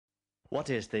What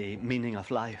is the meaning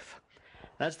of life?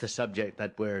 That's the subject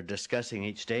that we're discussing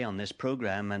each day on this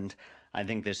program, and I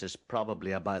think this is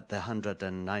probably about the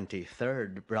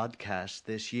 193rd broadcast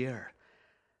this year.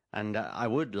 And I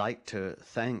would like to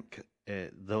thank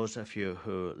those of you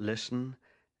who listen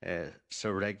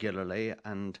so regularly,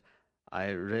 and I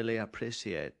really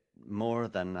appreciate more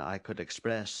than I could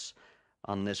express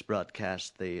on this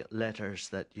broadcast the letters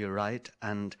that you write,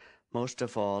 and most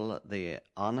of all the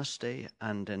honesty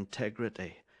and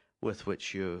integrity with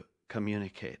which you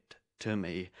communicate to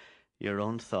me your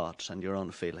own thoughts and your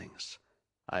own feelings.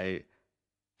 I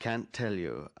can't tell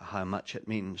you how much it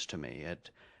means to me.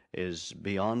 It is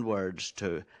beyond words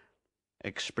to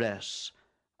express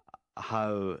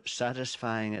how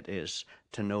satisfying it is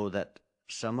to know that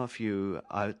some of you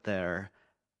out there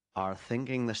are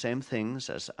thinking the same things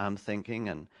as I'm thinking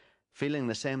and feeling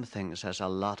the same things as a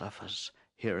lot of us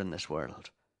here in this world.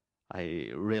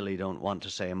 I really don't want to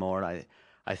say more.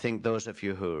 I think those of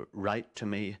you who write to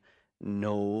me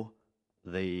know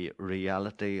the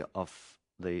reality of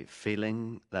the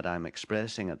feeling that I'm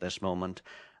expressing at this moment,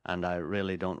 and I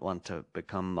really don't want to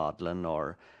become maudlin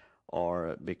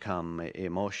or become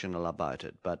emotional about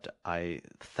it. But I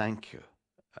thank you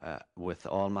with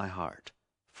all my heart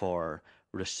for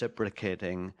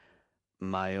reciprocating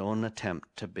my own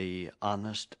attempt to be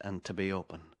honest and to be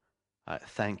open.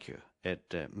 Thank you.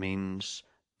 It means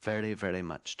very, very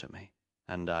much to me.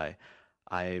 And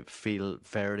I feel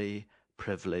very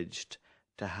privileged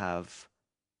to have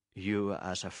you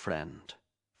as a friend.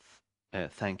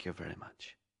 Thank you very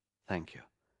much. Thank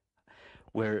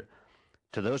you.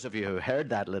 To those of you who heard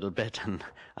that little bit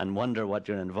and wonder what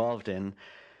you're involved in,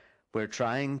 we're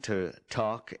trying to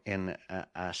talk in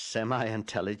a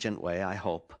semi-intelligent way, I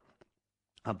hope,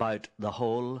 about the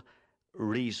whole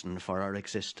reason for our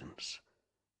existence.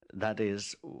 That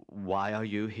is, why are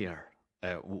you here?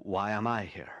 Why am I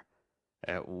here?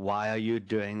 Why are you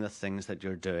doing the things that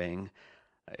you're doing?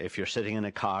 If you're sitting in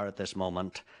a car at this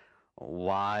moment,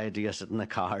 why do you sit in the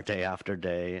car day after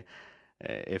day?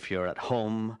 If you're at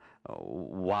home,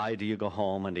 why do you go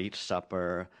home and eat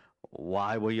supper?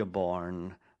 Why were you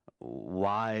born?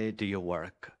 Why do you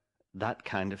work? That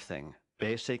kind of thing.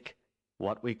 Basic,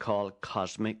 what we call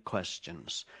cosmic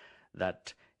questions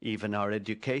that even our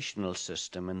educational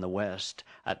system in the West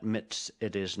admits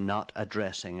it is not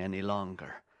addressing any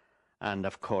longer. And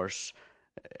of course,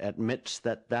 admits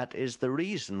that that is the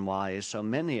reason why so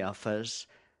many of us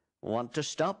want to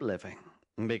stop living,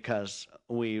 because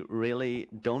we really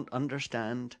don't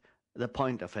understand the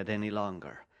point of it any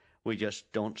longer. We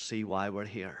just don't see why we're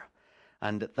here.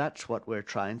 And that's what we're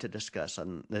trying to discuss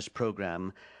on this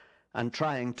program, and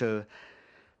trying to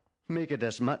make it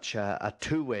as much a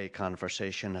two-way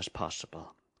conversation as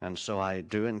possible. And so I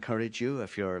do encourage you,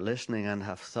 if you're listening and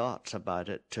have thoughts about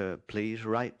it, to please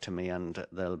write to me, and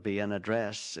there'll be an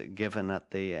address given at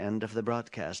the end of the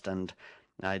broadcast. And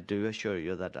I do assure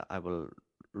you that I will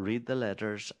read the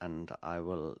letters, and I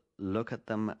will look at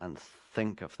them and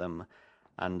think of them,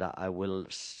 and I will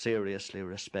seriously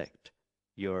respect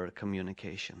your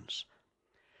communications.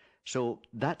 So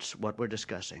that's what we're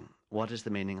discussing. What is the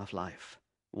meaning of life?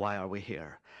 Why are we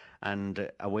here? And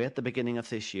away at the beginning of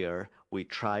this year, we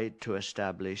tried to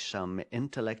establish some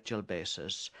intellectual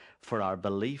basis for our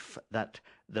belief that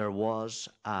there was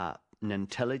an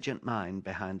intelligent mind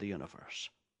behind the universe.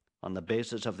 On the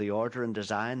basis of the order and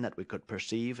design that we could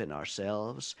perceive in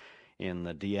ourselves, in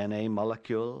the DNA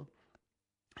molecule,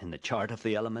 in the chart of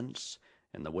the elements,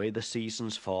 in the way the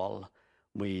seasons fall,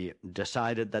 we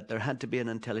decided that there had to be an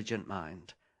intelligent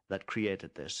mind that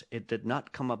created this. It did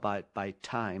not come about by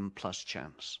time plus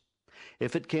chance.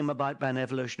 If it came about by an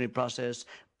evolutionary process,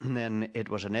 then it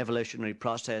was an evolutionary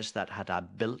process that had a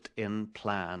built-in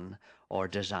plan or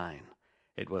design.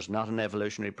 It was not an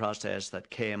evolutionary process that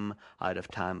came out of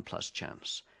time plus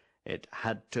chance. It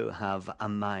had to have a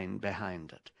mind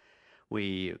behind it.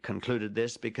 We concluded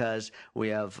this because we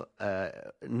have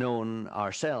known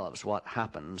ourselves what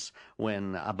happens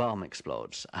when a bomb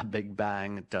explodes. A big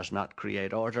bang does not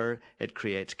create order, it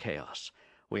creates chaos.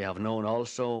 We have known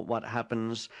also what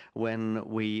happens when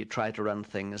we try to run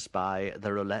things by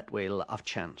the roulette wheel of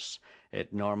chance.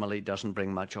 It normally doesn't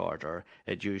bring much order.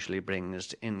 It usually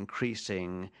brings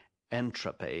increasing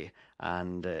entropy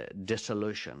and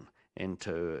dissolution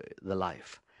into the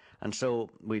life. And so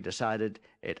we decided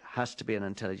it has to be an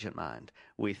intelligent mind.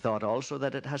 We thought also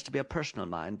that it has to be a personal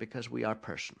mind, because we are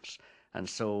persons. And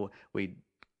so we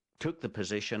took the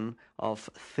position of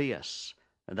theists.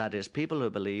 That is, people who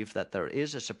believe that there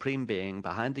is a supreme being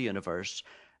behind the universe,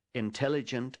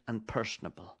 intelligent and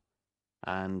personable,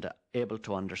 and able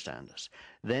to understand us.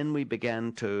 Then we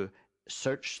began to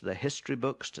searched the history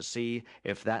books to see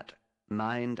if that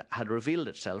mind had revealed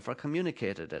itself or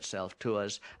communicated itself to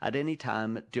us at any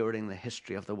time during the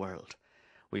history of the world.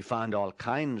 We found all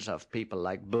kinds of people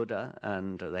like Buddha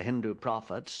and the Hindu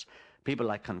prophets, people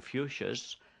like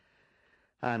Confucius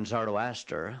and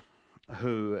Zoroaster,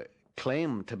 who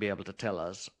claimed to be able to tell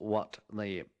us what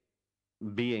the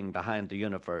being behind the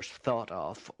universe thought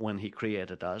of when he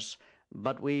created us.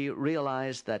 But we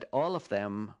realized that all of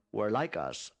them were like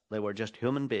us. They were just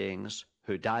human beings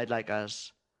who died like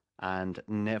us and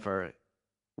never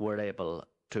were able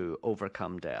to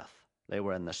overcome death. They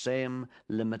were in the same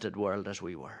limited world as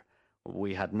we were.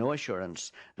 We had no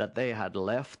assurance that they had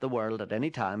left the world at any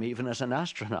time, even as an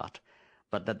astronaut,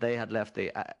 but that they had left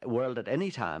the world at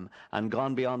any time and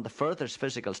gone beyond the furthest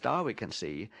physical star we can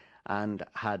see and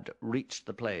had reached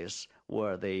the place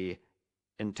where the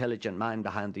intelligent mind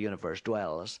behind the universe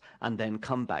dwells, and then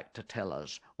come back to tell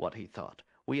us what he thought.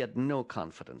 We had no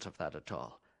confidence of that at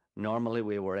all. Normally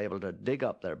we were able to dig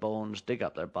up their bones, dig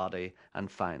up their body, and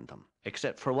find them,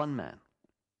 except for one man.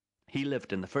 He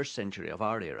lived in the 1st century of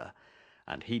our era,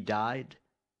 and he died,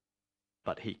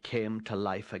 but he came to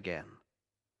life again,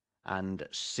 and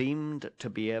seemed to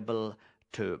be able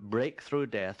to break through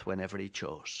death whenever he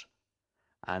chose.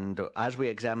 And as we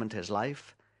examined his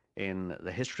life in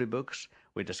the history books,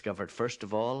 we discovered, first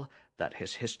of all, that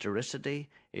his historicity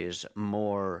is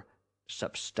better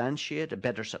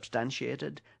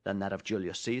substantiated than that of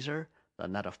Julius Caesar,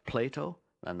 than that of Plato,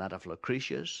 than that of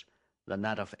Lucretius, than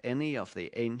that of any of the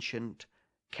ancient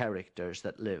characters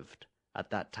that lived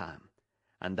at that time.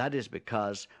 And that is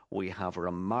because we have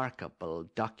remarkable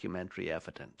documentary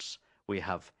evidence. We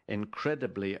have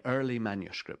incredibly early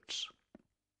manuscripts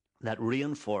that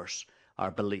reinforce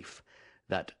our belief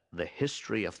that the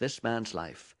history of this man's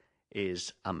life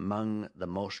is among the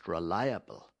most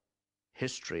reliable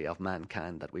history of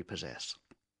mankind that we possess.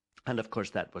 And of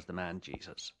course, that was the man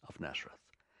Jesus of Nazareth.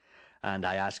 And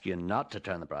I ask you not to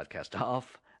turn the broadcast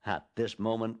off at this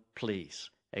moment. Please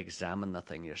examine the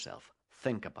thing yourself.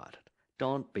 Think about it.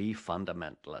 Don't be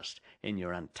fundamentalist in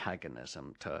your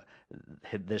antagonism to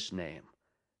this name.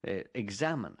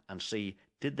 Examine and see,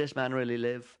 did this man really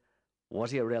live?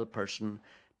 Was he a real person?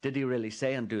 Did he really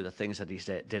say and do the things that he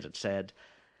did and said?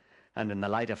 And in the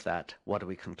light of that, what do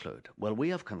we conclude? Well, we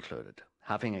have concluded,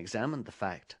 having examined the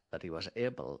fact that he was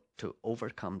able to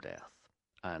overcome death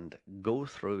and go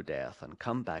through death and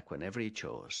come back whenever he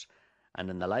chose, and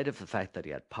in the light of the fact that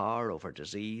he had power over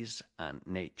disease and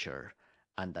nature,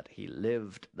 and that he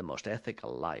lived the most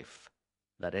ethical life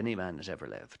that any man has ever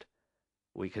lived,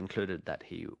 we concluded that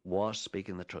he was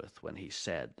speaking the truth when he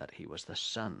said that he was the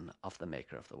Son of the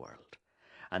Maker of the world,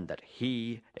 and that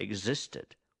he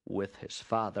existed with his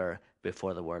Father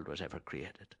before the world was ever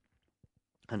created.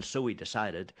 And so we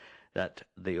decided that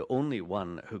the only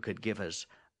one who could give us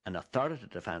an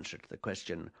authoritative answer to the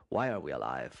question, why are we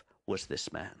alive, was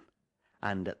this man.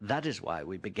 And that is why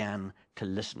we began to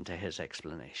listen to his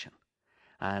explanation.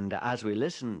 And as we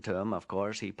listened to him, of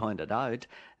course, he pointed out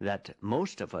that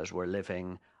most of us were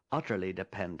living utterly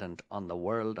dependent on the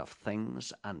world of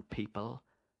things and people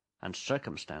and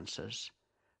circumstances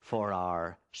for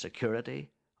our security,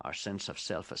 our sense of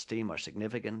self-esteem, our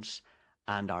significance,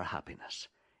 and our happiness,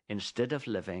 instead of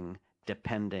living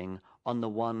depending on the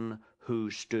one who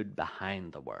stood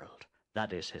behind the world,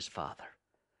 that is his Father.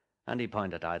 And he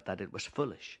pointed out that it was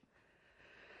foolish.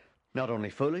 Not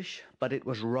only foolish, but it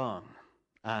was wrong.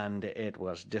 And it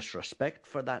was disrespect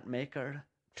for that Maker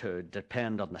to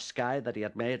depend on the sky that he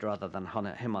had made rather than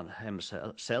on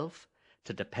himself,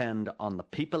 to depend on the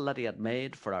people that he had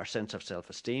made for our sense of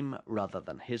self-esteem rather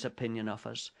than his opinion of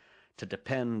us, to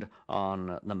depend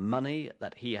on the money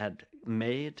that he had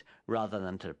made rather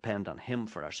than to depend on him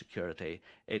for our security.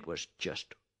 It was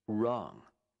just wrong.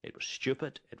 It was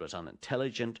stupid, it was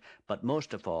unintelligent, but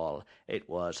most of all, it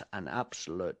was an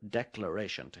absolute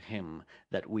declaration to him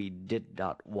that we did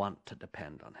not want to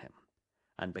depend on him.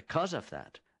 And because of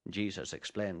that, Jesus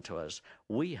explained to us,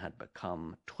 we had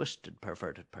become twisted,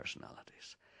 perverted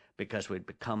personalities, because we'd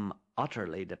become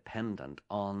utterly dependent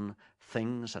on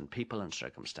things and people and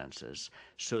circumstances,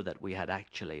 so that we had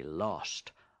actually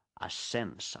lost a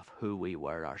sense of who we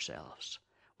were ourselves.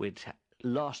 We'd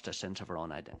lost a sense of our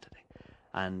own identity.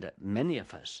 And many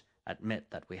of us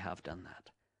admit that we have done that.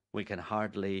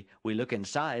 We look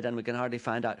inside and we can hardly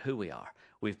find out who we are.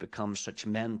 We've become such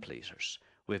men pleasers.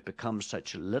 We've become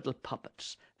such little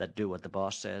puppets that do what the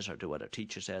boss says or do what a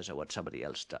teacher says or what somebody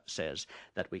else says,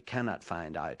 that we cannot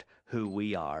find out who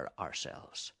we are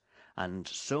ourselves. And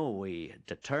so we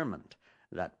determined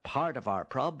that part of our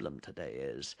problem today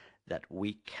is that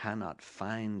we cannot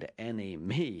find any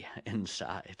me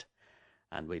inside.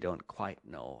 and we don't quite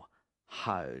know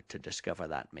how to discover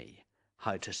that me,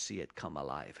 how to see it come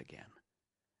alive again.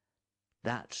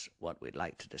 That's what we'd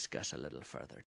like to discuss a little further